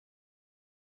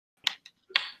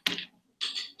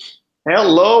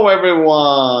Hello,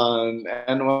 everyone,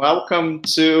 and welcome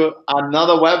to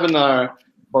another webinar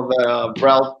for the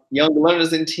BrELT Young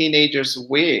Learners and Teenagers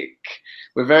Week.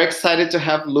 We're very excited to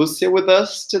have Lucia with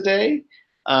us today.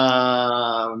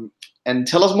 And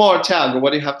tell us more, Thiago,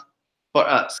 what do you have for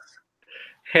us?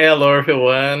 Hello,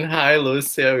 everyone. Hi,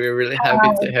 Lucia. We're really happy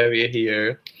to have you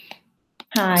here.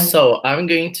 Hi. So I'm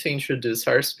going to introduce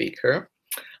our speaker.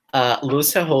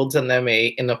 Lucia holds an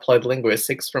MA in Applied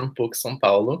Linguistics from PUC São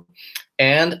Paulo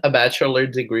and a Bachelor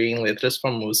Degree in Letras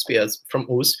from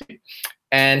USP.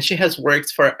 And she has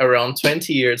worked for around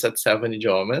 20 years at Seven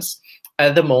Idiomas.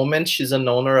 At the moment, she's an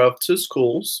owner of 2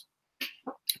 schools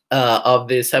of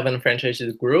the Seven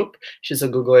Franchisee Group. She's a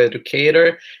Google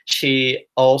Educator. She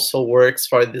also works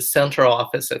for the central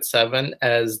office at Seven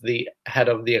as the head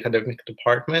of the academic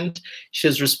department.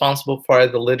 She's responsible for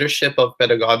the leadership of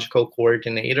pedagogical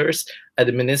coordinators,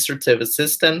 administrative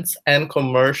assistants, and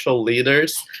commercial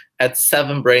leaders at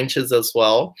 7 branches, as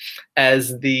well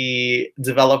as the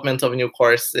development of new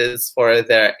courses for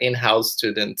their in-house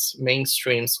students,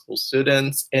 mainstream school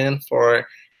students, and for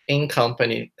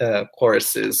in-company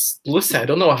courses. Lucy, I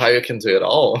don't know how you can do it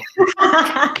all.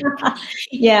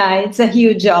 Yeah, it's a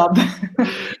huge job.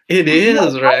 It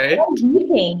is, right? Why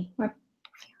sleeping?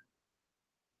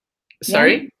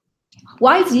 Sorry? Yeah.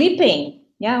 Why sleeping?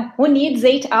 Yeah, who needs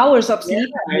 8 hours of sleep?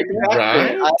 Yeah, exactly.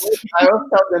 Right. I always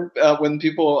tell them when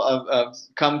people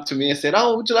come to me and say,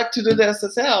 "Oh, would you like to do this?" I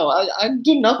say, "Oh, I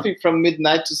do nothing from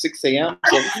midnight to 6 a.m.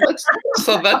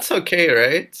 So that's okay,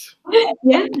 right?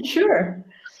 Yeah, sure.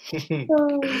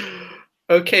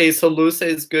 Okay, so Lucia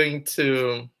is going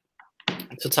to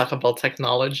talk about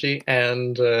technology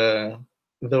and the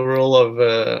role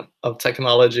of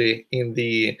technology in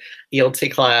the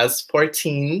ELT class for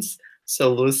teens.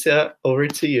 So Lucia, over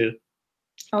to you.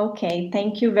 Okay,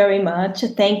 thank you very much.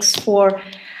 Thanks for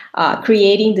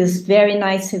creating this very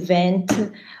nice event.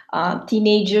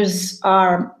 Teenagers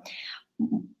are,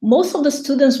 most of the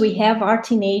students we have are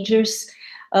teenagers,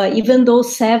 even though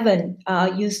Seven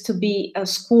used to be a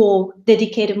school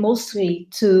dedicated mostly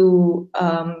to,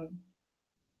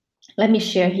 let me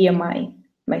share here my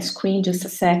screen just a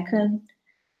second.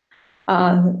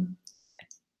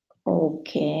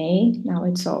 Okay, now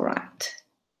it's all right.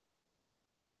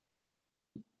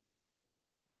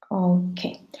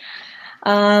 Okay.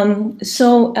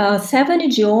 So Seven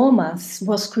Idiomas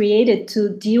was created to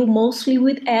deal mostly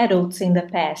with adults in the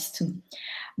past.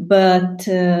 But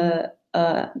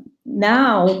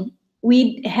now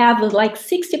we have like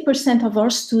 60% of our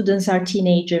students are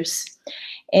teenagers.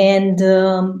 And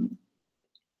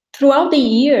throughout the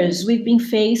years, we've been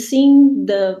facing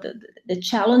the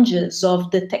challenges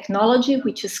of the technology,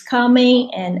 which is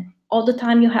coming, and all the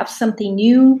time you have something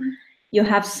new, you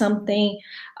have something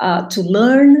to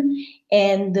learn,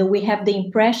 and we have the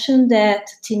impression that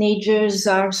teenagers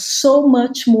are so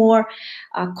much more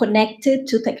connected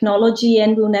to technology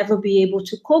and will never be able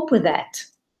to cope with that.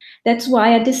 That's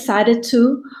why I decided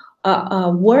to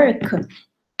work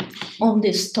on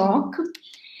this talk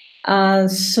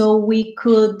so we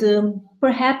could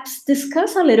perhaps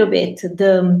discuss a little bit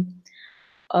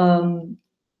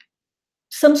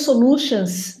some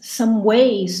solutions, some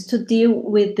ways to deal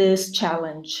with this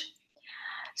challenge.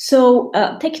 So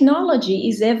technology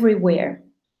is everywhere.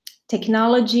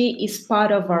 Technology is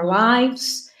part of our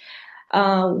lives.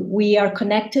 We are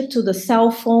connected to the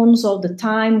cell phones all the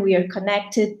time. We are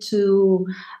connected to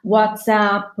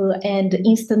WhatsApp and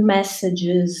instant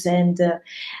messages. And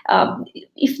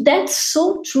if that's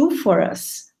so true for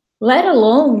us, let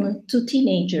alone to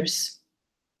teenagers,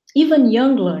 even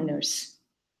young learners.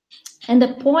 And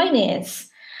the point is,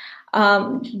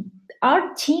 our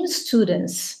teen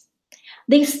students,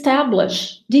 they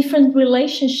establish different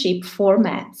relationship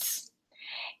formats,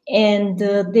 and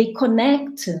they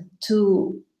connect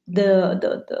to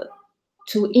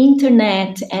to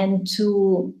internet and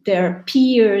to their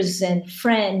peers and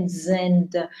friends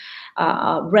and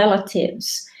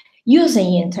relatives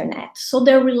using internet. So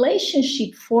their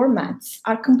relationship formats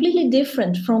are completely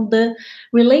different from the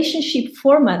relationship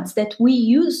formats that we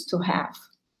used to have.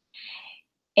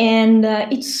 And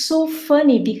it's so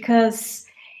funny because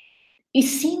it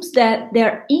seems that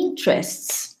their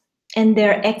interests and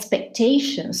their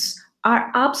expectations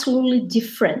are absolutely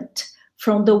different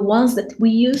from the ones that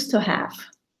we used to have.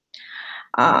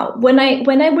 When I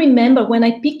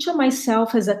picture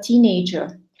myself as a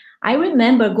teenager, I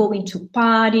remember going to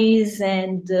parties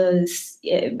and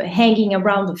hanging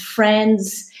around with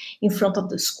friends in front of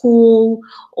the school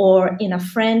or in a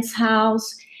friend's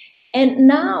house. And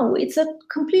now it's a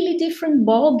completely different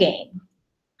ball game.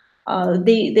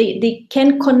 They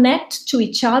can connect to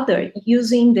each other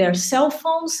using their cell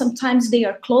phones. Sometimes they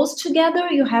are close together.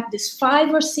 You have these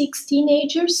 5 or 6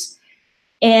 teenagers,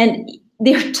 and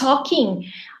they're talking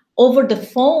over the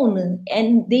phone,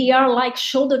 and they are like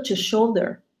shoulder to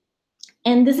shoulder.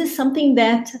 And this is something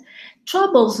that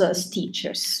troubles us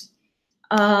teachers.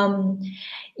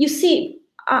 You see,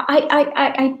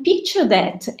 I picture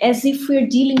that as if we're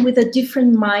dealing with a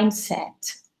different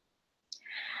mindset.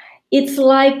 It's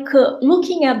like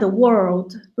looking at the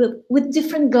world with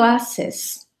different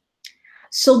glasses.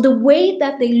 So the way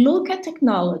that they look at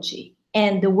technology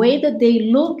and the way that they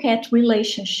look at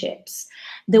relationships,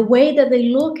 the way that they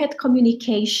look at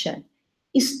communication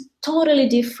is totally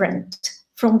different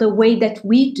from the way that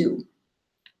we do.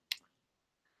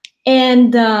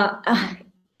 And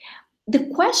the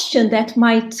question that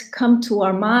might come to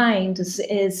our minds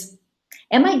is,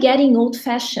 am I getting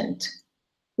old-fashioned?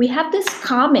 We have these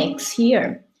comics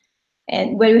here,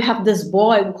 and where you have this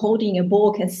boy holding a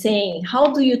book and saying,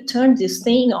 how do you turn this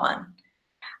thing on?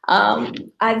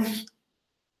 I've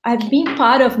been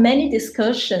part of many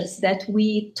discussions that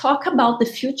we talk about the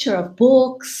future of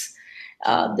books,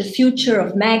 the future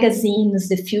of magazines,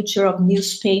 the future of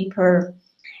newspaper,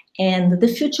 and the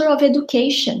future of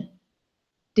education,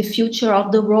 the future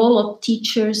of the role of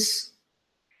teachers.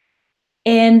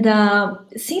 And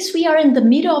since we are in the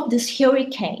middle of this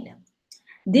hurricane,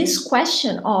 this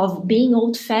question of being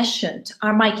old-fashioned,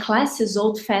 are my classes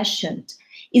old-fashioned?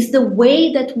 Is the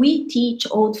way that we teach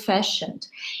old-fashioned?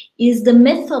 Is the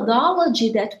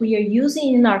methodology that we are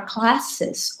using in our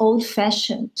classes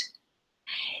old-fashioned?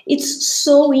 It's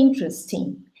so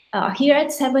interesting. Here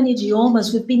at Seven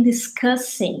Idiomas, we've been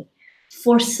discussing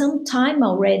for some time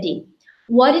already,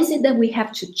 what is it that we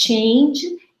have to change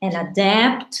and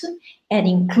adapt and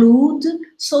include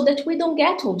so that we don't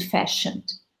get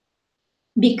old-fashioned?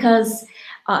 Because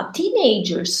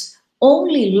teenagers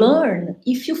only learn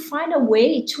if you find a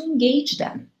way to engage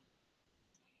them.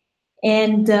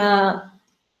 And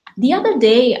the other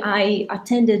day I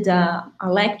attended a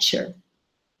lecture.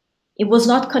 It was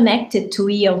not connected to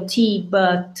ELT,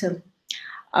 but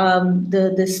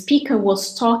the speaker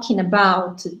was talking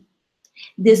about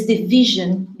this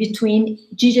division between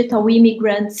digital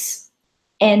immigrants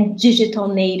and digital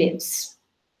natives.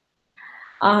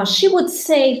 She would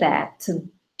say that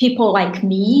people like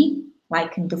me,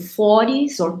 like in the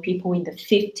 40s, or people in the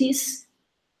 50s,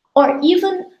 or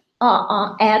even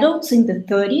adults in the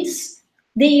 30s,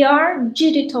 they are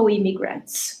digital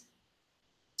immigrants.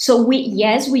 So we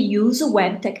use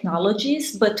web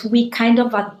technologies, but we kind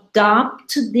of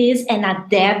adopt this and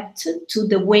adapt to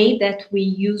the way that we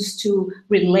used to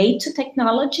relate to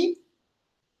technology.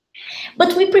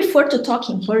 But we prefer to talk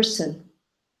in person.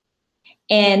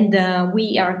 And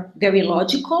we are very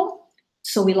logical.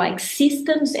 So we like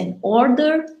systems and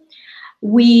order.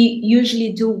 We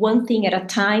usually do one thing at a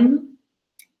time.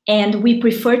 And we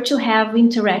prefer to have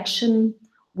interaction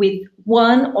with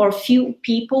one or few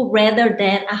people rather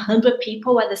than 100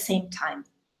 people at the same time.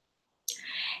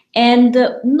 And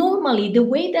normally the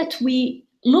way that we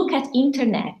look at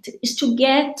internet is to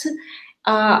get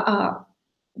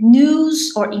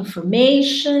news or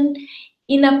information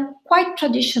in a quite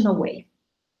traditional way.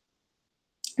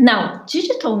 Now,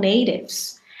 digital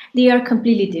natives, they are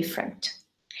completely different.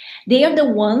 They are the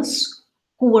ones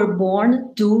who were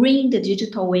born during the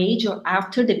digital age or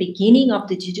after the beginning of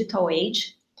the digital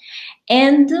age.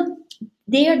 And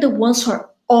they are the ones who are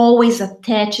always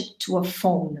attached to a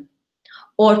phone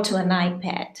or to an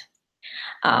iPad.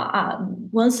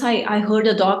 Once I heard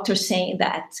a doctor saying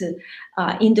that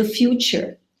in the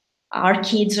future, our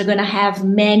kids are going to have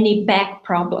many back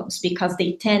problems because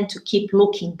they tend to keep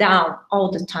looking down all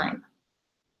the time.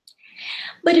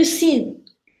 But you see,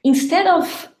 instead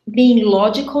of being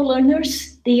logical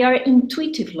learners, they are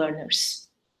intuitive learners.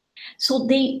 So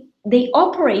they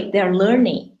operate their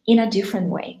learning in a different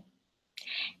way.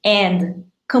 And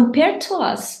compared to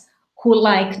us, who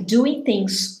like doing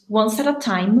things once at a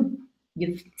time,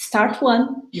 you start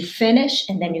one, you finish,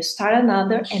 and then you start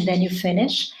another, and then you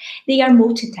finish. They are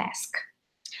multitask.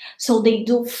 So they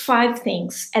do 5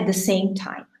 things at the same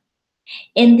time.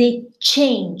 And they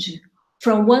change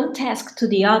from one task to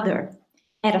the other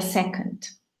at a second.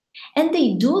 And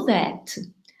they do that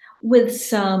with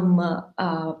some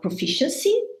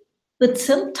proficiency, but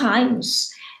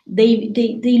sometimes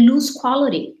they lose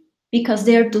quality because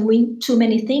they're doing too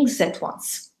many things at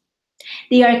once.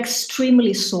 They are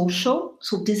extremely social,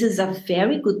 so this is a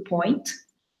very good point,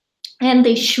 and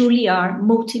they surely are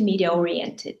multimedia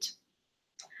oriented.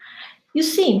 You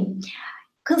see,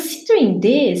 considering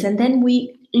this, and then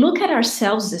we look at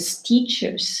ourselves as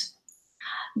teachers,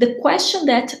 the question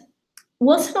that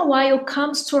once in a while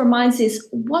comes to our minds is,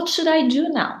 what should I do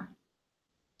now?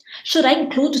 Should I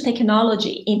include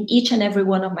technology in each and every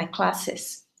one of my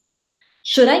classes?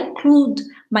 Should I include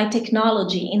my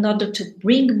technology in order to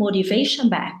bring motivation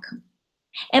back?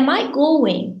 Am I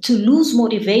going to lose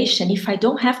motivation if I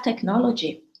don't have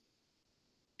technology?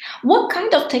 What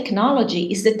kind of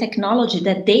technology is the technology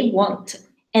that they want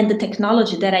and the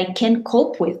technology that I can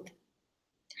cope with?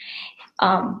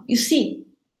 You see,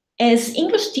 as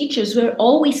English teachers, we're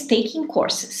always taking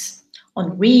courses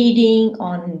on reading,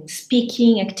 on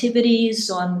speaking activities,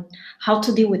 on how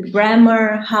to deal with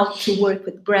grammar, how to work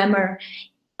with grammar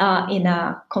in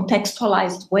a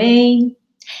contextualized way.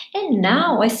 And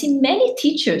now I see many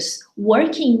teachers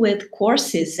working with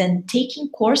courses and taking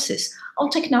courses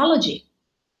on technology,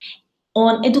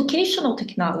 on educational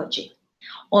technology,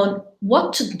 on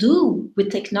what to do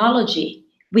with technology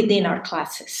within our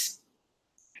classes.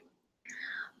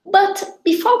 But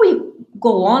before we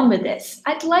go on with this,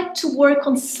 I'd like to work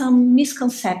on some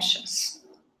misconceptions.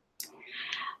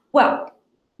 Well,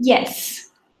 yes,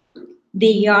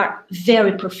 they are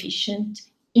very proficient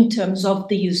in terms of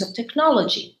the use of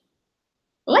technology.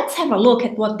 Let's have a look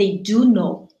at what they do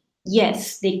know.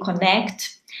 Yes, they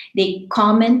connect, they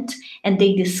comment, and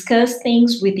they discuss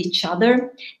things with each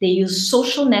other. They use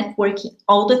social networking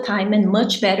all the time and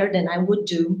much better than I would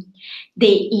do.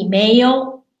 They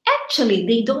email. Actually,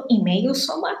 they don't email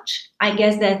so much. I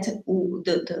guess that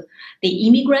the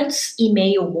immigrants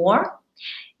email more.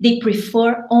 They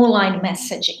prefer online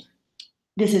messaging.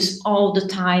 This is all the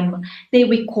time. They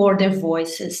record their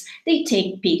voices. They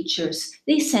take pictures.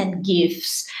 They send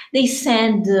GIFs. They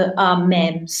send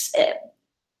memes.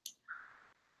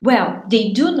 Well,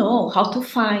 they do know how to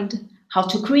find, how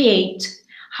to create,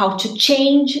 how to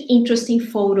change interesting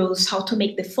photos, how to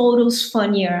make the photos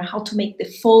funnier, how to make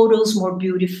the photos more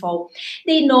beautiful.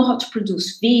 They know how to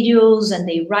produce videos, and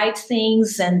they write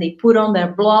things and they put on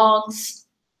their blogs.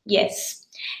 Yes,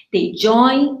 they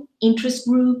join interest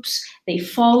groups, they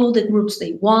follow the groups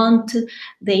they want,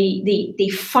 they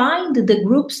find the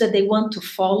groups that they want to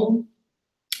follow.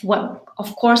 Well,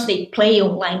 of course, they play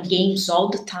online games all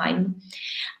the time.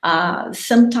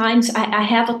 Sometimes I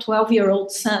have a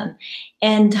 12-year-old son,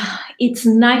 and it's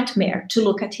a nightmare to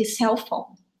look at his cell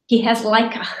phone. He has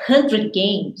like 100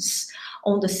 games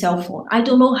on the cell phone. I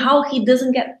don't know how he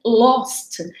doesn't get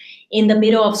lost in the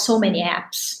middle of so many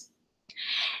apps.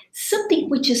 Something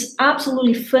which is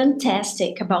absolutely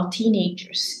fantastic about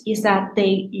teenagers is that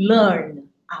they learn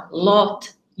a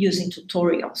lot using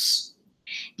tutorials.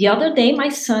 The other day, my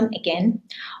son, again,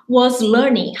 was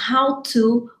learning how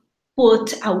to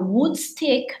put a wood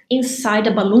stick inside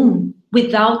a balloon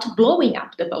without blowing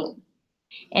up the balloon.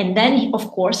 And then, of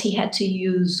course, he had to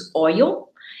use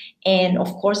oil. And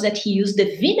of course, that he used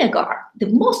the vinegar, the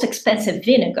most expensive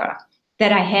vinegar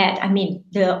that I had. I mean,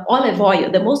 the olive oil,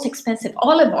 the most expensive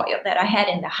olive oil that I had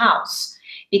in the house,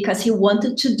 because he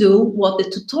wanted to do what the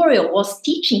tutorial was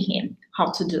teaching him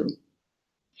how to do.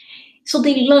 So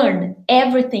they learn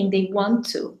everything they want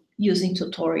to using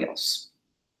tutorials.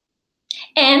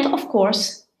 And of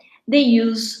course, they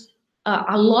use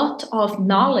a lot of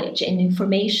knowledge and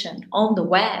information on the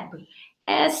web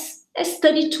as a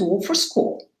study tool for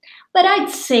school. But I'd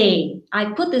say I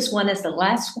put this one as the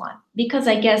last one because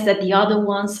I guess that the other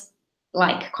ones,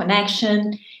 like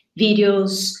connection,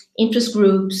 videos, interest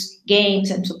groups,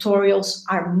 games, and tutorials,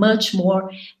 are much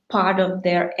more part of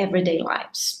their everyday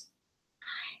lives.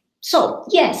 So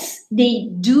yes, they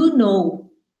do know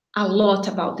a lot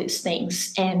about these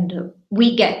things, and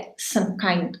we get some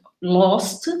kind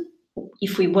lost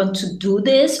if we want to do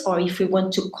this or if we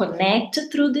want to connect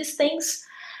through these things.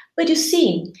 But you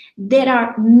see, there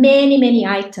are many, many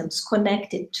items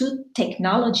connected to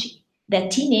technology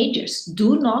that teenagers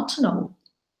do not know.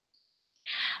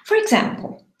 For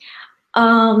example,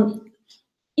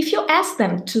 if you ask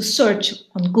them to search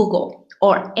on Google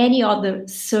or any other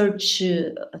search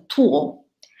tool,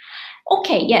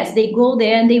 okay, yes, they go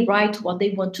there and they write what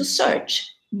they want to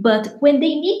search. But when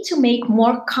they need to make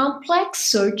more complex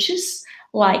searches,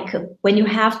 like when you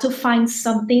have to find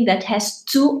something that has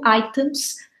two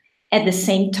items at the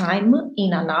same time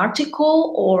in an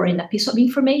article or in a piece of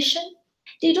information,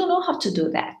 they don't know how to do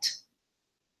that.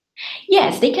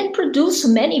 Yes, they can produce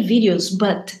many videos,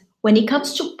 but when it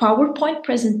comes to PowerPoint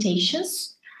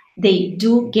presentations, they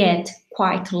do get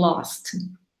quite lost.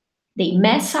 They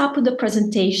mess up the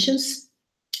presentations.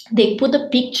 They put the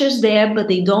pictures there, but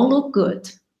they don't look good.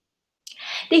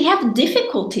 They have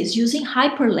difficulties using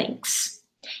hyperlinks.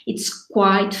 It's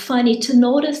quite funny to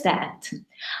notice that.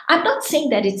 I'm not saying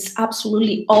that it's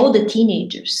absolutely all the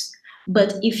teenagers,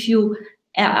 but if you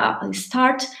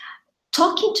start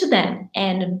talking to them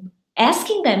and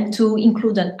asking them to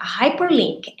include a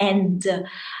hyperlink and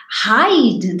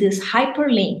hide this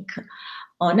hyperlink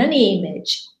on an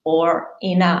image or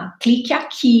in a click a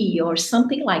key or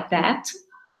something like that,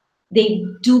 they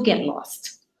do get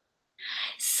lost.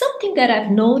 Something that I've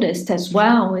noticed as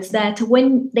well is that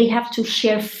when they have to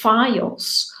share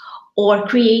files or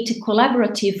create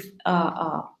collaborative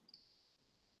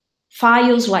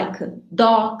files like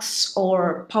docs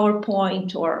or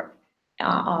PowerPoint or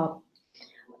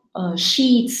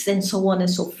sheets and so on and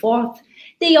so forth,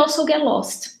 they also get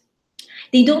lost.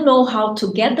 They don't know how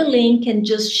to get the link and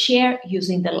just share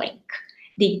using the link.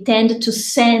 They tend to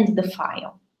send the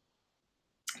file.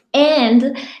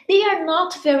 And they are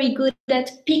not very good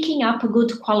at picking up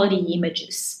good quality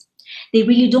images. They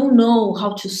really don't know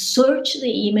how to search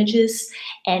the images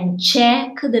and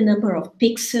check the number of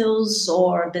pixels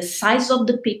or the size of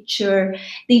the picture.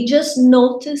 They just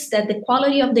notice that the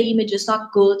quality of the image is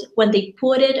not good when they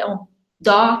put it on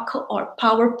doc or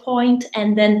PowerPoint,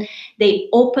 and then they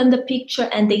open the picture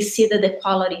and they see that the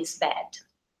quality is bad.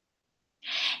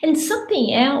 And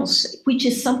something else, which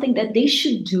is something that they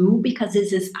should do because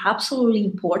this is absolutely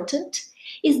important,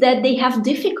 is that they have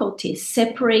difficulties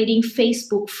separating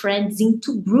Facebook friends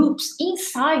into groups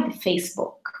inside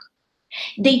Facebook.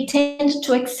 They tend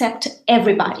to accept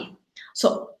everybody.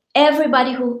 So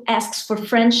everybody who asks for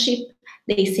friendship,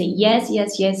 they say yes,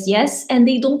 yes, yes, yes, and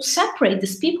they don't separate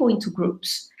these people into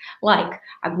groups, like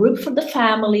a group for the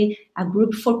family, a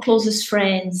group for closest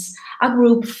friends, a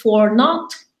group for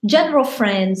not general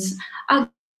friends, a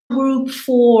group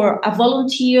for a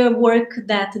volunteer work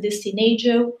that this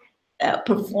teenager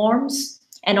performs,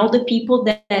 and all the people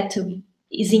that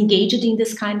is engaged in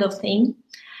this kind of thing.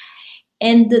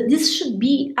 And this should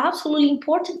be absolutely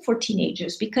important for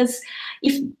teenagers, because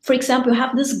if, for example, you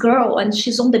have this girl and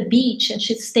she's on the beach and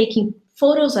she's taking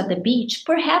photos at the beach,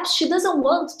 perhaps she doesn't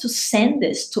want to send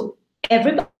this to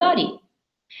everybody,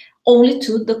 only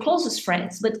to the closest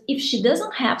friends. But if she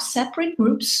doesn't have separate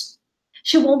groups,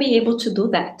 she won't be able to do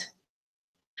that.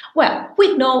 Well,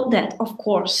 we know that, of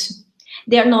course,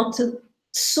 they're not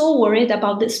so worried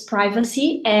about this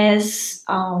privacy as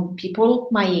people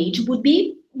my age would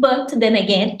be. But then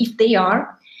again, if they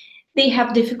are, they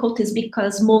have difficulties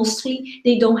because mostly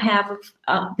they don't have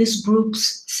these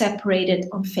groups separated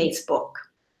on Facebook.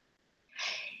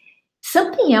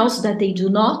 Something else that they do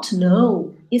not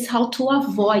know is how to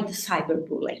avoid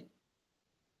cyberbullying.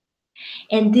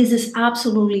 And this is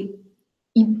absolutely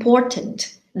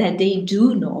important that they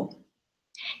do know.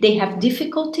 They have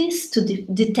difficulties to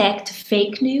detect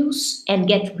fake news and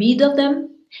get rid of them,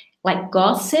 like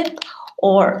gossip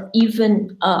or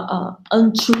even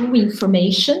untrue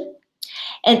information.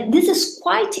 And this is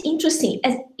quite interesting.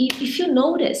 As if you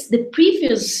notice the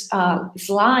previous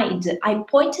slide, I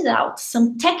pointed out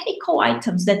some technical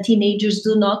items that teenagers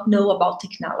do not know about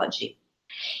technology.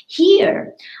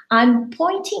 Here, I'm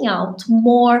pointing out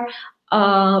more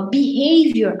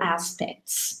behavior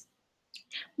aspects.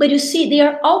 But you see, they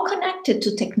are all connected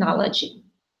to technology.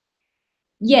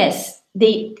 Yes,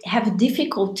 they have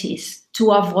difficulties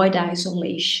to avoid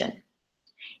isolation.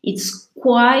 It's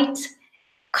quite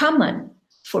common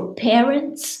for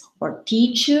parents or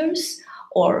teachers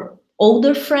or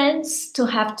older friends to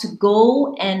have to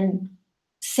go and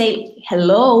say,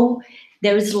 hello,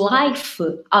 there is life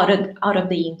out of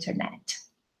the internet.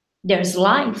 There's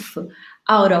life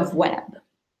out of web.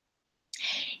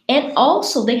 And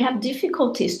also they have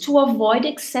difficulties to avoid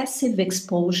excessive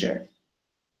exposure.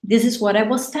 This is what I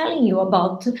was telling you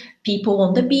about people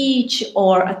on the beach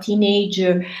or a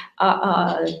teenager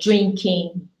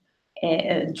drinking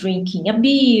a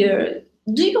beer.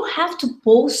 Do you have to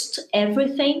post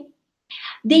everything?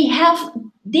 They have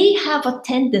a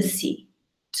tendency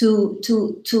to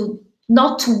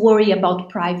not to worry about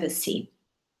privacy.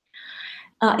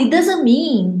 It doesn't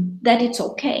mean that it's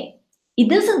okay. It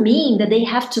doesn't mean that they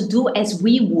have to do as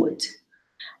we would.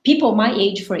 People my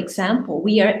age, for example,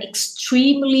 we are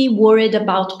extremely worried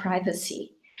about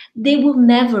privacy. They will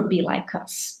never be like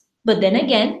us. But then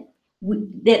again,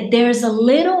 there's a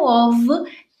little of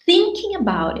thinking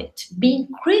about it, being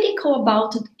critical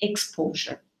about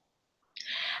exposure.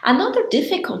 Another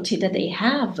difficulty that they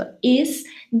have is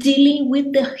dealing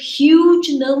with the huge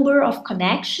number of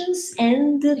connections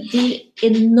and the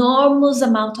enormous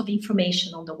amount of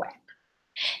information on the web.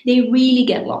 They really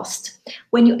get lost.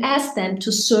 When you ask them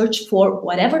to search for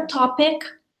whatever topic,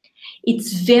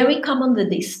 it's very common that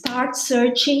they start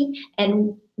searching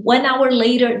and 1 hour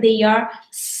later they are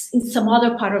in some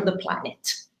other part of the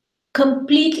planet,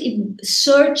 completely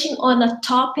searching on a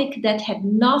topic that had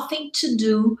nothing to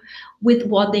do with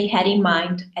what they had in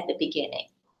mind at the beginning.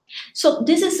 So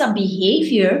this is a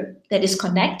behavior that is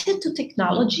connected to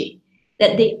technology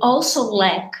that they also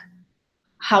lack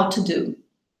how to do.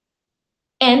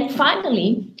 And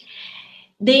finally,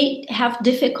 they have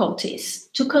difficulties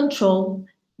to control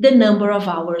the number of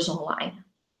hours online.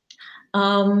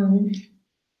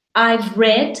 I've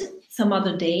read some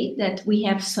other day that we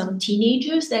have some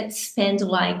teenagers that spend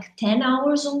like 10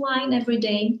 hours online every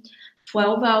day,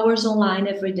 12 hours online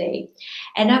every day.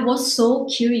 And I was so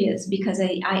curious because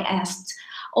I asked,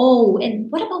 oh,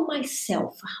 and what about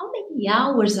myself? How many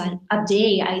hours a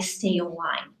day I stay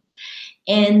online?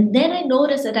 And then I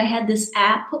noticed that I had this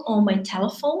app on my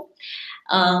telephone,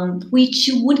 which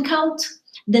would count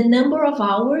the number of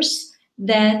hours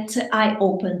that I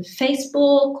open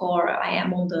Facebook, or I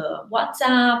am on the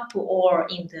WhatsApp, or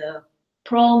in the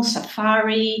Chrome,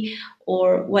 Safari,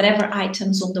 or whatever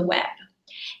items on the web.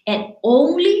 And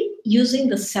only using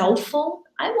the cell phone,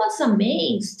 I was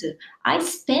amazed. I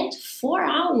spent 4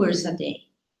 hours a day.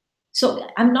 So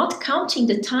I'm not counting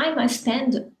the time I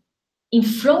spend in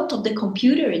front of the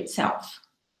computer itself.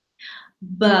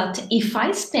 But if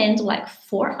I spend like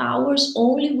 4 hours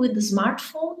only with the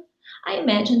smartphone, I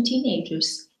imagine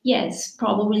teenagers, yes,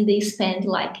 probably they spend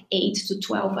like 8 to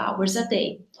 12 hours a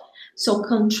day. So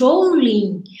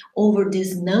controlling over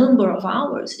this number of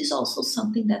hours is also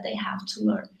something that they have to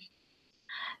learn.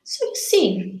 So you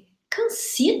see,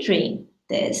 considering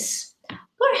this,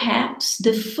 perhaps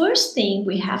the first thing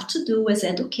we have to do as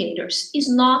educators is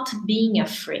not being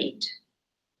afraid.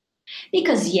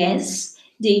 Because yes,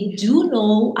 they do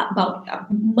know about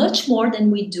much more than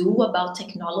we do about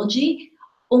technology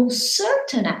on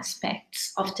certain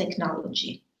aspects of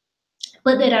technology.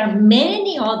 But there are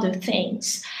many other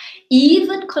things,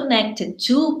 even connected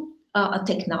to a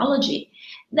technology,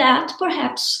 that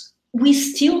perhaps we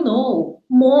still know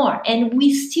more and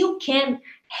we still can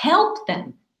help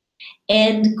them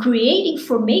and create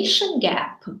information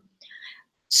gap.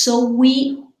 So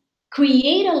we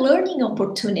create a learning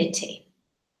opportunity.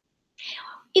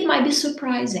 It might be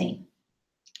surprising.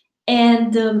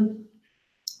 And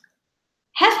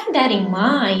having that in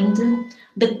mind,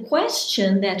 the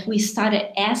question that we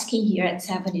started asking here at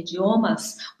Seven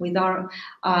Idiomas with our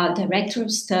director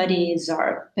of studies,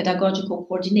 our pedagogical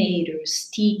coordinators,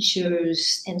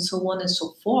 teachers, and so on and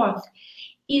so forth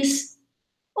is,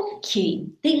 okay,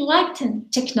 they like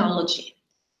technology,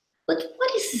 but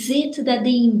what is it that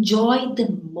they enjoy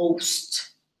the most?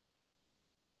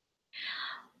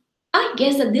 I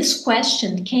guess that this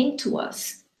question came to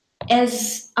us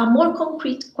as a more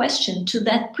concrete question to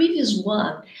that previous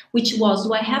one, which was,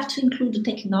 do I have to include the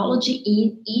technology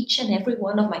in each and every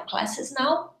one of my classes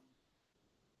now?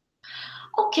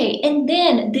 Okay, and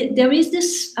then there is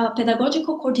this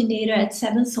pedagogical coordinator at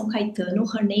Seven São Caetano.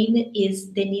 Her name is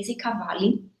Denise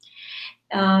Cavalli.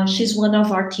 She's one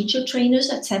of our teacher trainers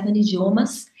at Seven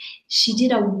Idiomas. She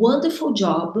did a wonderful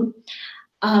job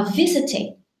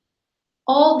visiting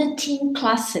all the teen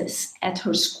classes at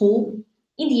her school,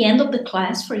 in the end of the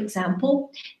class, for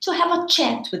example, to have a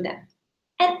chat with them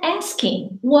and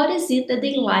asking what is it that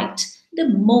they liked the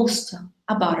most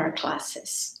about our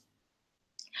classes,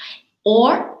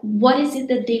 or what is it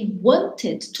that they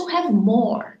wanted to have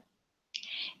more.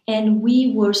 And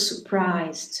we were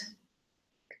surprised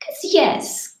because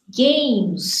yes,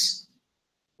 games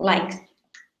like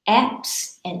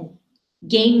apps and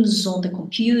games on the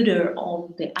computer,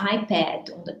 on the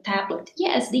iPad, on the tablet,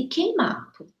 yes, they came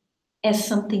up as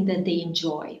something that they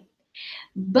enjoy.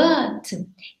 But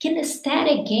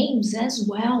kinesthetic games as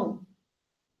well.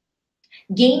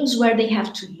 Games where they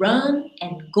have to run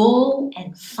and go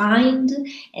and find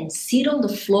and sit on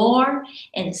the floor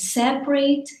and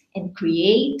separate and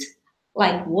create,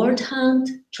 like word hunt,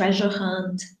 treasure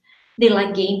hunt. They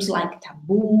like games like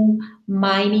taboo,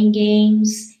 mining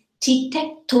games,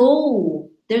 tic-tac-toe.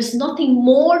 There's nothing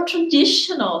more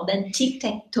traditional than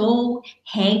tic-tac-toe,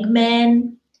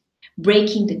 hangman,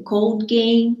 breaking the code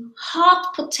game,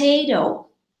 hot potato,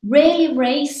 relay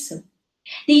race.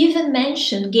 They even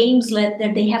mention games that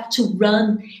they have to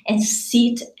run and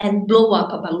sit and blow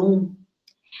up a balloon.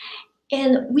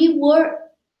 And we were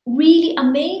really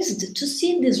amazed to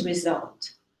see this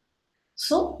result.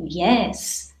 So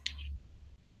yes,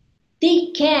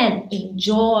 they can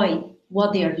enjoy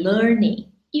what they are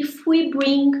learning if we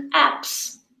bring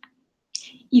apps,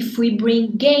 if we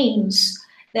bring games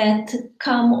that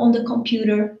come on the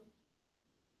computer,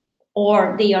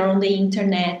 or they are on the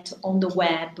internet, on the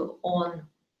web, on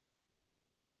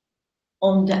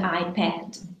the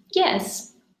iPad.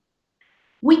 Yes,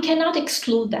 we cannot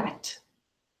exclude that.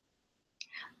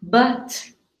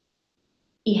 But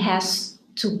it has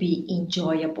to be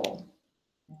enjoyable.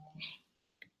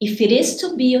 If it is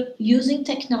to be using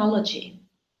technology,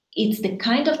 it's the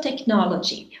kind of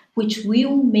technology which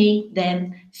will make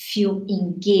them feel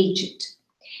engaged,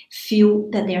 feel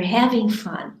that they're having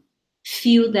fun,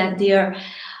 feel that they're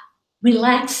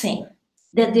relaxing,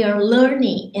 that they are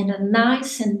learning in a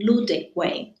nice and ludic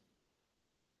way.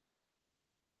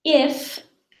 If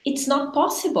it's not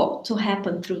possible to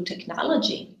happen through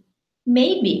technology,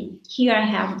 maybe here I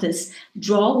have this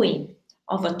drawing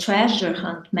of a treasure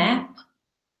hunt map.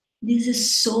 This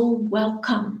is so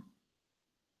welcome.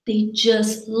 They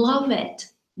just love it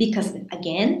because,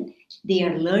 again, they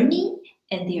are learning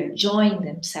and they are enjoying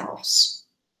themselves.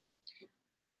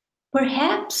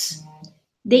 Perhaps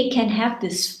they can have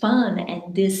this fun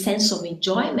and this sense of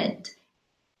enjoyment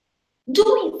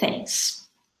doing things.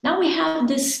 Now we have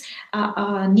this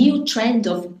new trend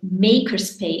of maker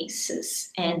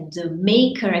spaces and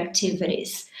maker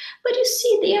activities, but you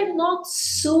see, they are not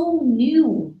so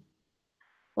new.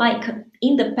 Like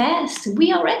in the past,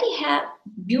 we already had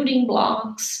building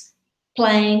blocks,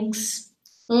 planks,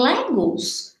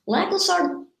 Legos. Legos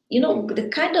are, the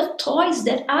kind of toys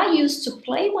that I used to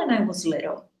play when I was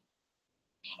little.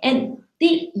 And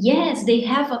they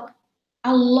have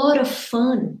a lot of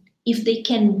fun if they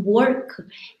can work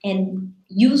and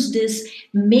use this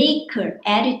maker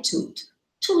attitude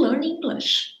to learn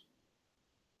English.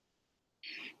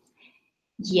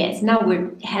 Yes, now we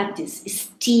have this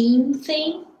STEAM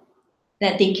thing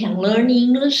that they can learn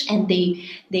English, and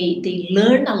they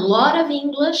learn a lot of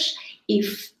English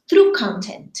if through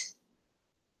content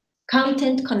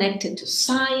connected to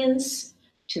science,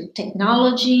 to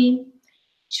technology,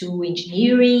 to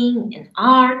engineering and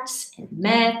arts and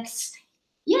maths.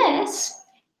 Yes,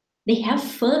 they have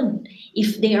fun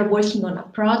if they are working on a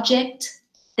project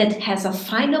that has a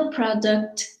final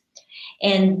product,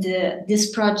 and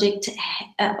this project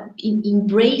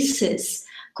embraces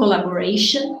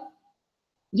collaboration.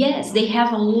 Yes, they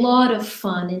have a lot of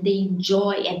fun and they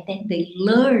enjoy, and then they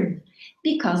learn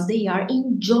because they are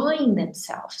enjoying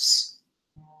themselves.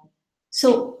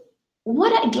 So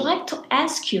what I'd like to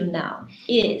ask you now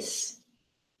is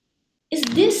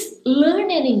this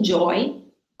learn and enjoy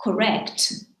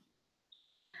correct?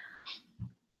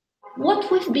 What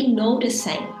we've been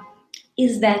noticing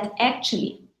is that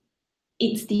actually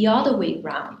it's the other way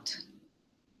around.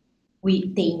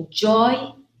 They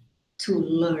enjoy to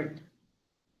learn.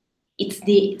 It's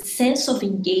the sense of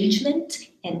engagement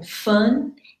and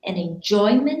fun and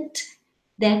enjoyment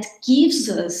that gives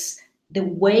us the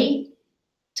way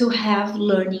to have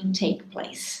learning take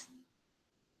place.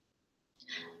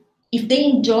 If they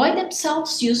enjoy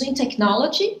themselves using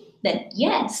technology, then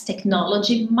yes,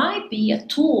 technology might be a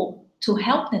tool to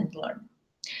help them learn,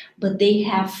 but they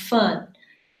have fun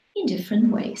in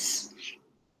different ways.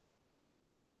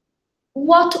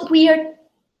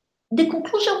 The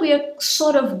conclusion we are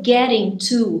sort of getting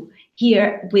to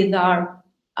here with our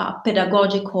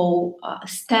pedagogical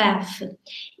staff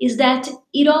is that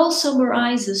it all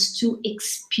summarizes to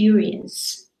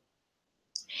experience.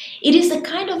 It is the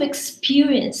kind of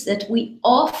experience that we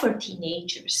offer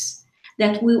teenagers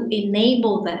that will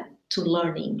enable them to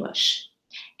learn English.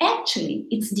 Actually,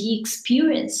 it's the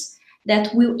experience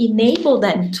that will enable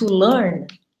them to learn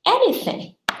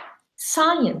anything: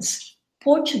 science,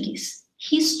 Portuguese,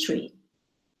 history.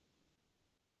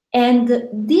 And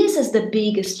this is the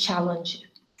biggest challenge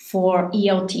for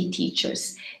ELT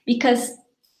teachers, because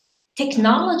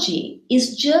technology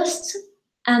is just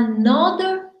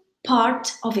another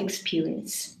part of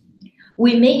experience.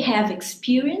 We may have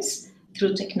experience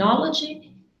through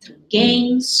technology, through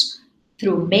games,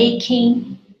 through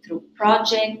making, through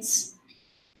projects.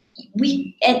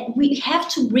 We have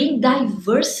to bring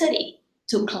diversity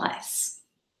to class.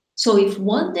 So if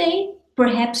one day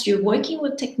perhaps you're working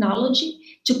with technology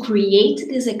to create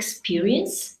this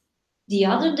experience, the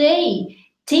other day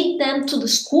take them to the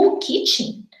school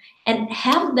kitchen and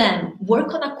have them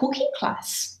work on a cooking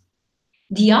class.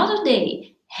 The other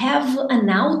day, have an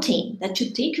outing that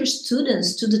you take your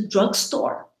students to the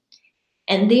drugstore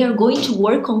and they are going to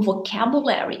work on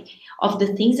vocabulary of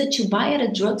the things that you buy at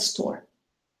a drugstore.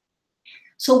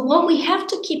 So what we have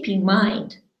to keep in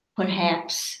mind,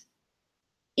 perhaps,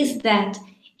 is that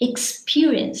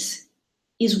experience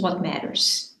is what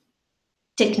matters.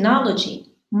 Technology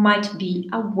might be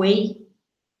a way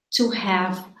to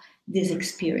have this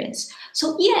experience.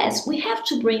 So yes, we have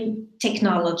to bring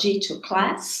technology to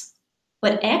class,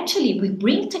 but actually we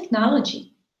bring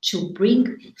technology to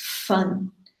bring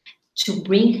fun, to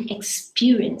bring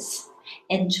experience,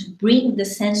 and to bring the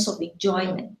sense of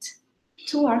enjoyment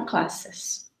to our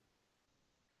classes.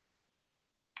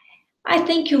 I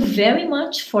thank you very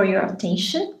much for your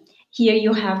attention, Here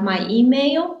you have my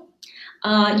email.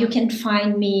 You can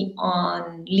find me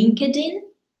on LinkedIn.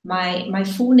 My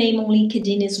full name on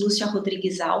LinkedIn is Lucia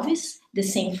Rodrigues Alves, the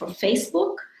same for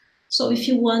Facebook. So if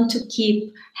you want to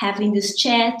keep having this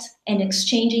chat and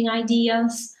exchanging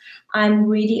ideas, I'm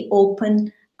really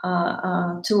open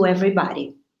to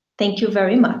everybody. Thank you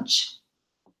very much.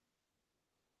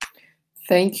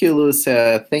 Thank you,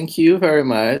 Lucia. Thank you very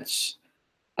much.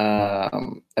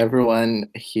 Everyone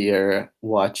here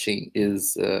watching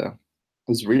is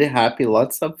really happy.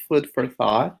 Lots of food for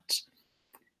thought.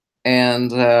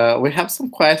 And we have some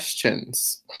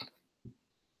questions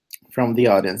from the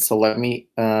audience. So let me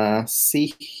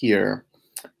see here.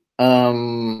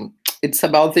 It's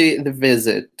about the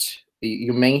visit.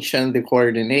 You mentioned the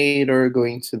coordinator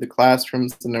going to the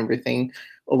classrooms and everything.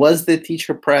 Was the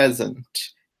teacher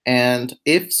present? And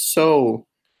if so,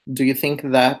 do you think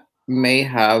that may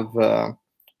have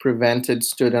prevented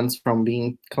students from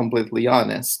being completely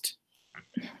honest?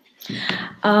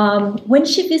 When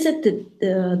she visited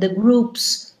the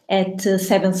groups at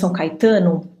Seven São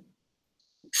Caetano,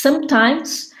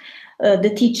 sometimes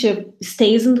the teacher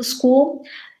stays in the school,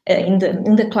 in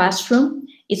the classroom.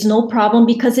 It's no problem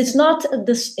because it's not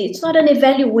an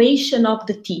evaluation of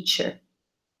the teacher.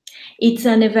 It's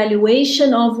an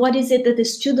evaluation of what is it that the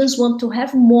students want to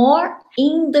have more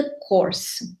in the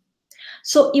course.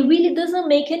 So it really doesn't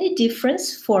make any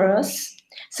difference for us.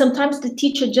 Sometimes the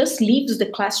teacher just leaves the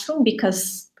classroom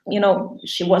because,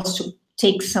 she wants to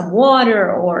take some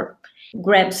water or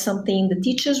grab something in the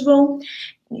teacher's room.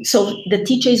 So the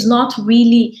teacher is not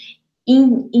really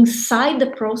inside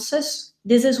the process.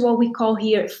 This is what we call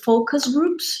here focus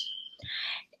groups.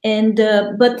 And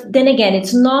but then again,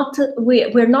 it's not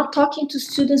we're not talking to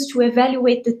students to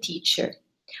evaluate the teacher.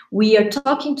 We are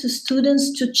talking to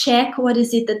students to check what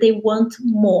is it that they want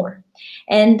more.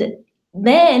 And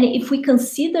then if we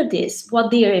consider this, what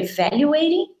they are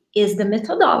evaluating is the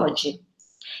methodology.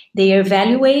 They are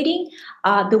evaluating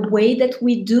the way that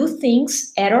we do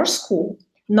things at our school,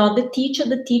 not the teacher.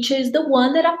 The teacher is the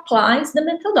one that applies the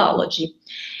methodology.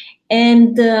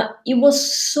 And it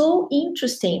was so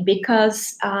interesting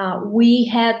because we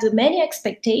had many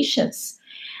expectations,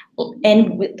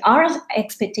 and our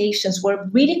expectations were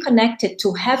really connected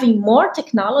to having more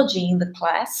technology in the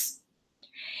class.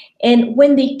 And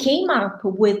when they came up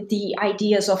with the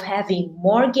ideas of having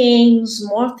more games,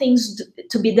 more things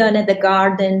to be done at the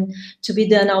garden, to be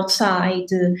done outside,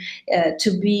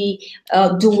 to be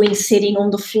doing sitting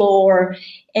on the floor,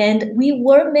 and we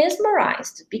were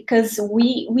mesmerized because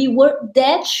we were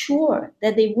that sure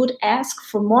that they would ask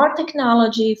for more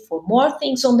technology, for more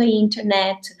things on the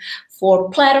internet, for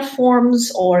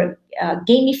platforms or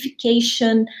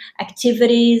gamification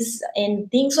activities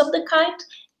and things of the kind.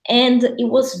 And it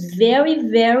was very,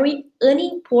 very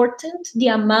unimportant, the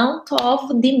amount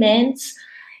of demands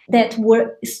that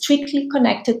were strictly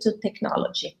connected to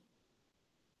technology.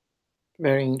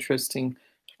 Very interesting.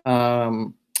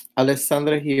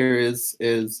 Alessandra here is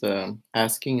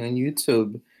asking on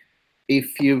YouTube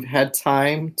if you've had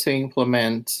time to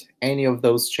implement any of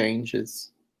those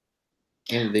changes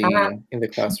in the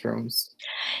classrooms.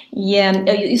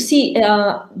 Yeah, you see,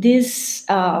 this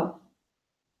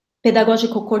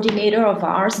pedagogical coordinator of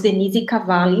ours, Denise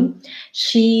Cavalli,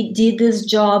 she did this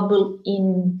job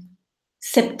in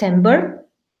September.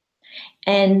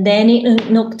 And then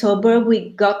in October,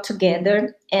 we got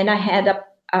together and I had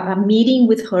a meeting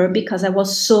with her because I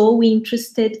was so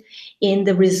interested in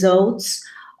the results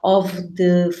of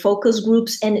the focus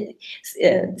groups. And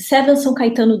Seven São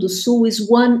Caetano do Sul is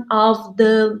one of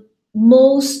the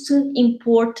most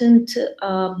important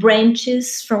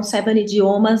branches from Seven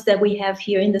Idiomas that we have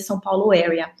here in the São Paulo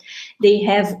area. They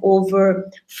have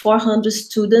over 400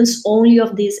 students only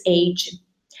of this age.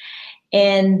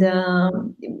 And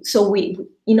so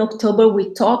in October,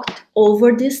 we talked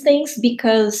over these things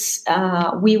because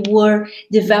we were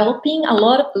developing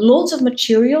loads of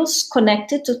materials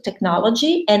connected to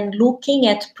technology and looking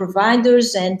at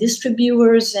providers and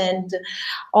distributors and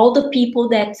all the people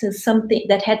that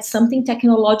had something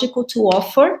technological to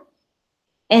offer.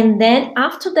 And then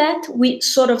after that, we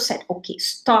sort of said, okay,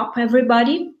 stop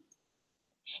everybody.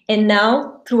 And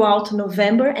now, throughout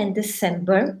November and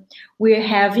December, we're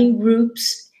having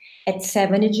groups at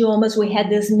Seven Idiomas. We had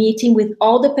this meeting with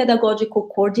all the pedagogical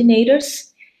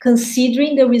coordinators,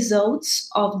 considering the results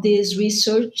of this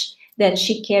research that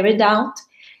she carried out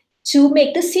to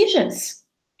make decisions.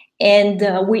 And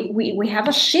we have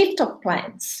a shift of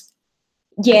plans.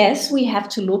 Yes, we have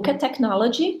to look at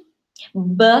technology,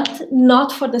 but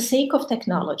not for the sake of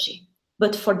technology,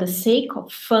 but for the sake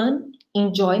of fun,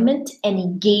 enjoyment, and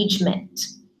engagement.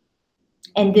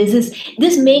 And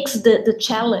this makes the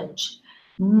challenge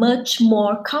much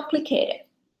more complicated.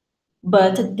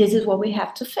 But this is what we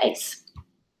have to face.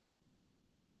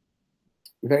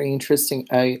 Very interesting.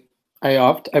 I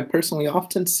personally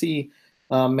often see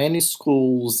many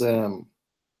schools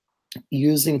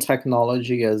using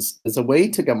technology as a way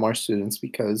to get more students,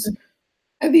 because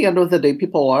at the end of the day,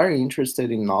 people are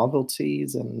interested in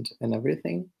novelties and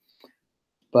everything.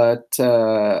 But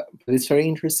it's very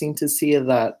interesting to see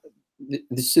that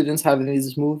the students having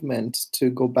this movement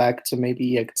to go back to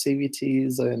maybe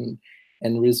activities and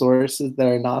resources that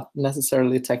are not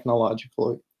necessarily technology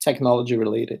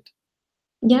related.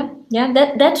 Yeah,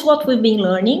 that's what we've been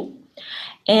learning.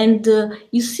 And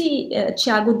you see,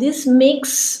 Thiago, this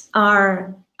makes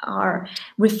our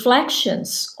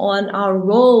reflections on our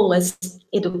role as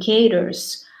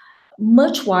educators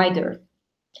much wider,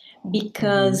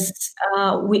 because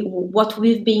what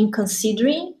we've been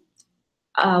considering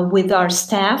with our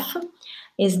staff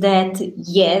is that,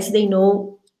 yes, they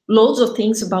know loads of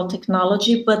things about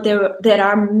technology, but there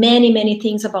are many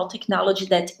things about technology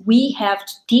that we have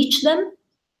to teach them.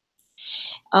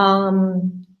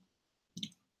 And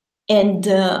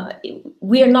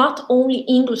we are not only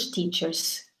English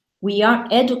teachers, we are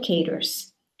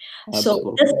educators.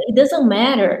 Absolutely. So it doesn't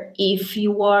matter if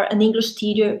you are an English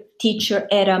teacher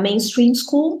at a mainstream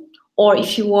school, or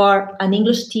if you are an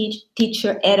English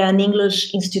teacher at an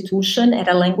English institution, at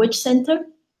a language center.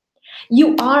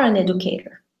 You are an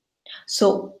educator.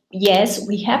 So yes,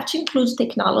 we have to include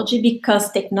technology,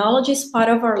 because technology is part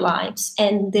of our lives,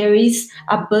 and there is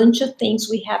a bunch of things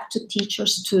we have to teach our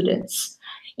students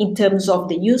in terms of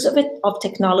the use of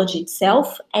technology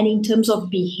itself, and in terms of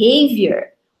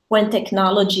behavior when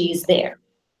technology is there.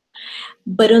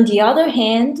 But on the other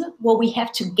hand, what we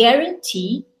have to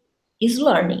guarantee is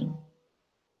learning.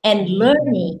 And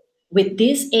learning with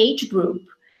this age group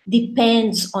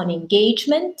depends on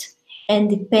engagement, and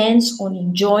depends on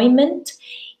enjoyment,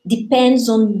 depends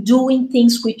on doing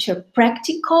things which are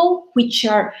practical, which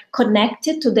are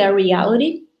connected to their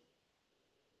reality.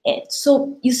 And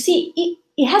so you see,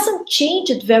 it hasn't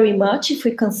changed very much if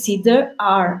we consider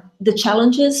the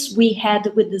challenges we had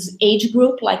with this age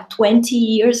group like 20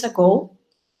 years ago.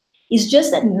 It's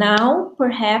just that now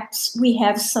perhaps we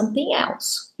have something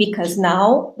else, because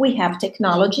now we have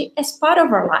technology as part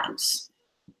of our lives.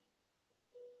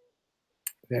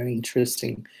 Very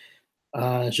interesting.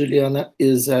 Juliana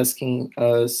is asking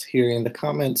us here in the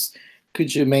comments,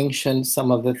 could you mention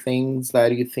some of the things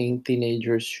that you think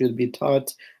teenagers should be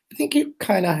taught? I think you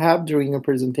kind of have during your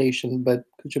presentation, but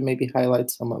could you maybe highlight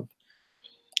some of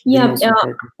the most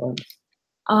important ones?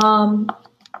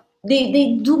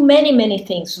 They do many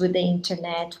things with the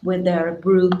internet, with their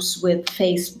groups, with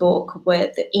Facebook,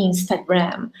 with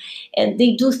Instagram, and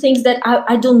they do things that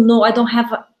I don't know. I don't have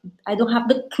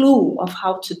the clue of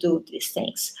how to do these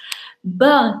things,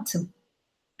 but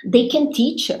they can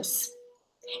teach us,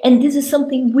 and this is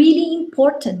something really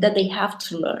important that they have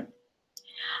to learn.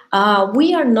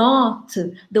 We are not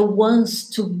the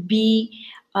ones to be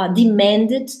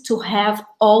demanded to have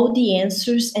all the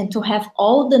answers and to have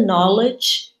all the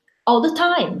knowledge all the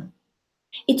time.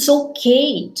 It's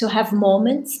okay to have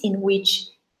moments in which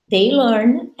they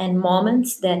learn and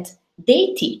moments that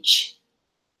they teach.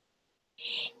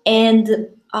 And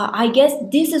I guess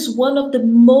this is one of the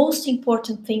most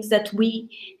important things that we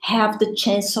have the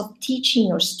chance of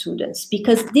teaching our students,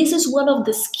 because this is one of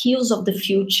the skills of the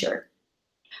future.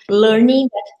 Learning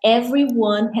that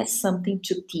everyone has something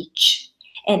to teach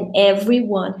and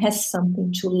everyone has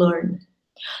something to learn.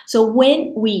 So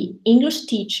when we, English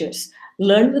teachers,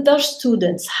 learn with our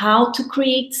students how to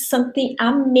create something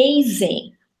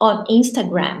amazing on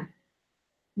Instagram,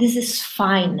 this is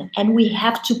fine. And we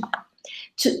have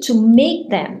to make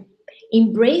them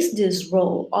embrace this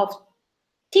role of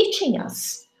teaching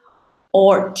us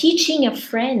or teaching a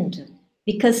friend,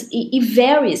 because it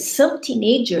varies. Some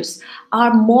teenagers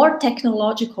are more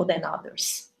technological than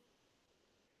others.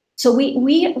 So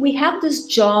we have this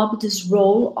job, this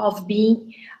role of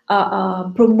being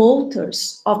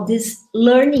promoters of this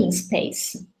learning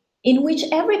space in which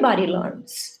everybody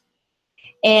learns.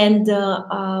 And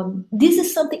this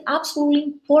is something absolutely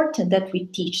important that we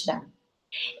teach them.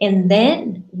 And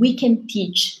then we can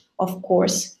teach, of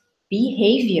course,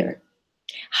 behavior,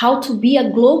 how to be a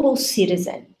global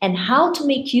citizen, and how to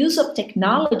make use of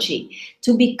technology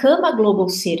to become a global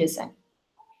citizen.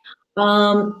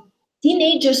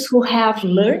 Teenagers who have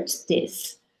learned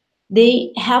this,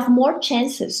 they have more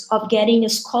chances of getting a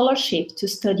scholarship to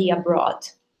study abroad.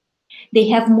 They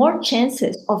have more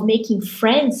chances of making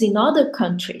friends in other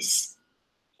countries.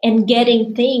 and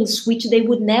getting things which they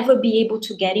would never be able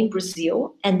to get in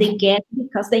Brazil, and they get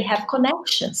because they have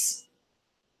connections.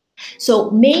 So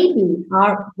maybe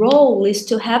our role is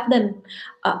to have them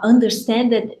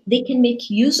understand that they can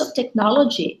make use of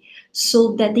technology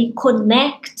so that they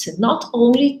connect not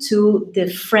only to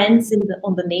the friends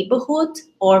on the neighborhood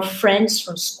or friends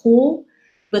from school,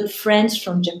 but friends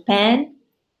from Japan,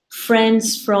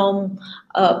 friends from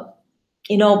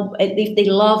if they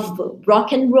love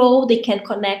rock and roll, they can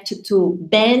connect to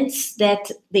bands that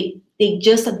they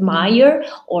just admire,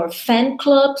 or fan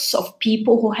clubs of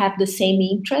people who have the same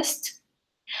interest.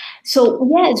 So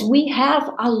yes, we have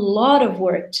a lot of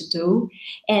work to do,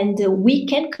 and we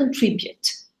can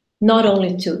contribute not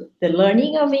only to the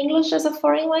learning of English as a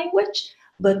foreign language,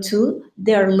 but to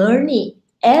their learning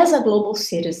as a global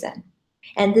citizen.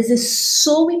 And this is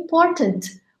so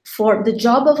important for the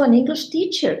job of an English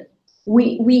teacher.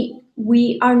 We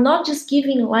are not just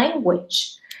giving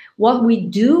language. What we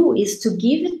do is to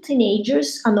give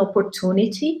teenagers an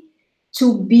opportunity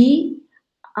to be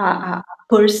a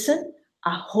person,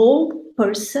 a whole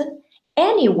person,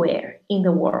 anywhere in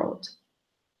the world.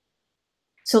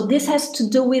 So this has to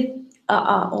do with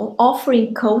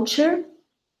offering culture,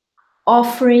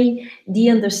 offering the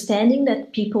understanding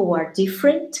that people are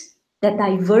different, that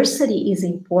diversity is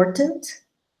important,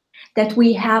 that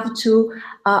we have to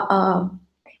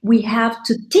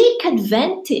take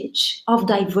advantage of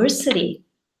diversity.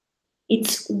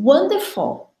 It's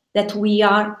wonderful that we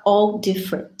are all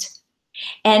different.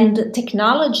 And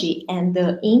technology and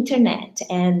the internet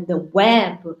and the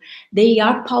web, they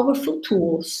are powerful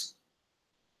tools.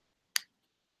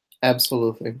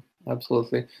 Absolutely,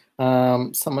 absolutely.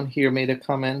 Someone here made a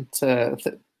comment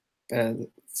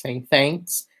saying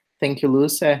thanks. Thank you,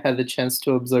 Lucia. I had the chance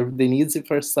to observe Denise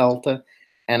for Salta,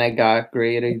 and I got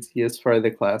great ideas for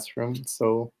the classroom.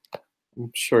 So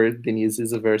I'm sure Denise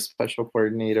is a very special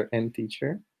coordinator and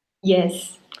teacher.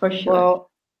 Yes, for sure. Well,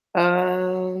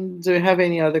 do you have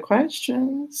any other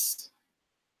questions?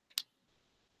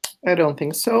 I don't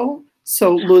think so.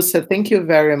 So, Lucia, thank you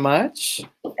very much.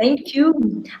 Thank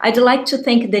you. I'd like to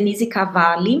thank Denise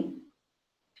Cavalli,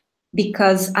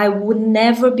 because I would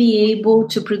never be able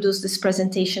to produce this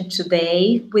presentation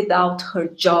today without her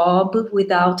job,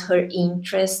 without her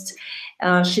interest.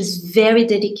 She's very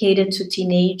dedicated to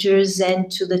teenagers and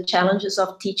to the challenges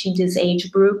of teaching this age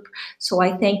group. So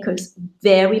I thank her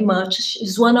very much.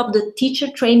 She's one of the teacher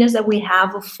trainers that we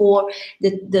have for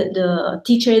the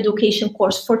teacher education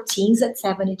course for teens at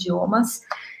Seven Idiomas.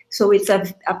 So it's a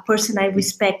person I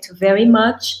respect very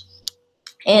much.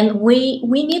 And we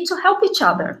need to help each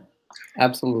other.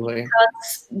 Absolutely.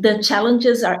 Because the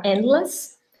challenges are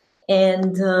endless,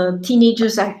 and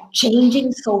teenagers are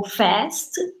changing so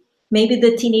fast. Maybe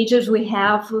the teenagers we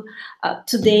have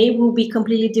today will be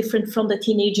completely different from the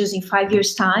teenagers in 5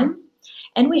 years' time.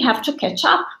 And we have to catch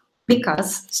up,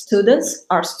 because students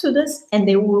are students and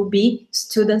they will be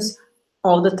students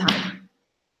all the time.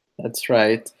 That's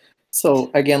right.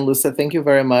 So again, Lucia, thank you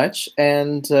very much.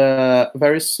 And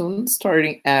very soon,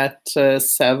 starting at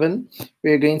 7,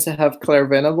 we're going to have Claire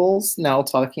Venables now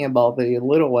talking about the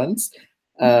little ones.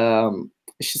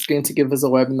 She's going to give us a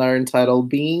webinar entitled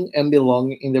Being and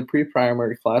Belonging in the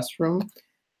Pre-Primary Classroom.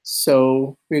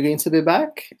 So we're going to be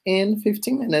back in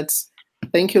 15 minutes.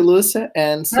 Thank you, Lucia,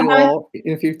 and see you all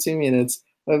in 15 minutes.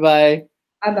 Bye-bye.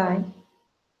 Bye-bye.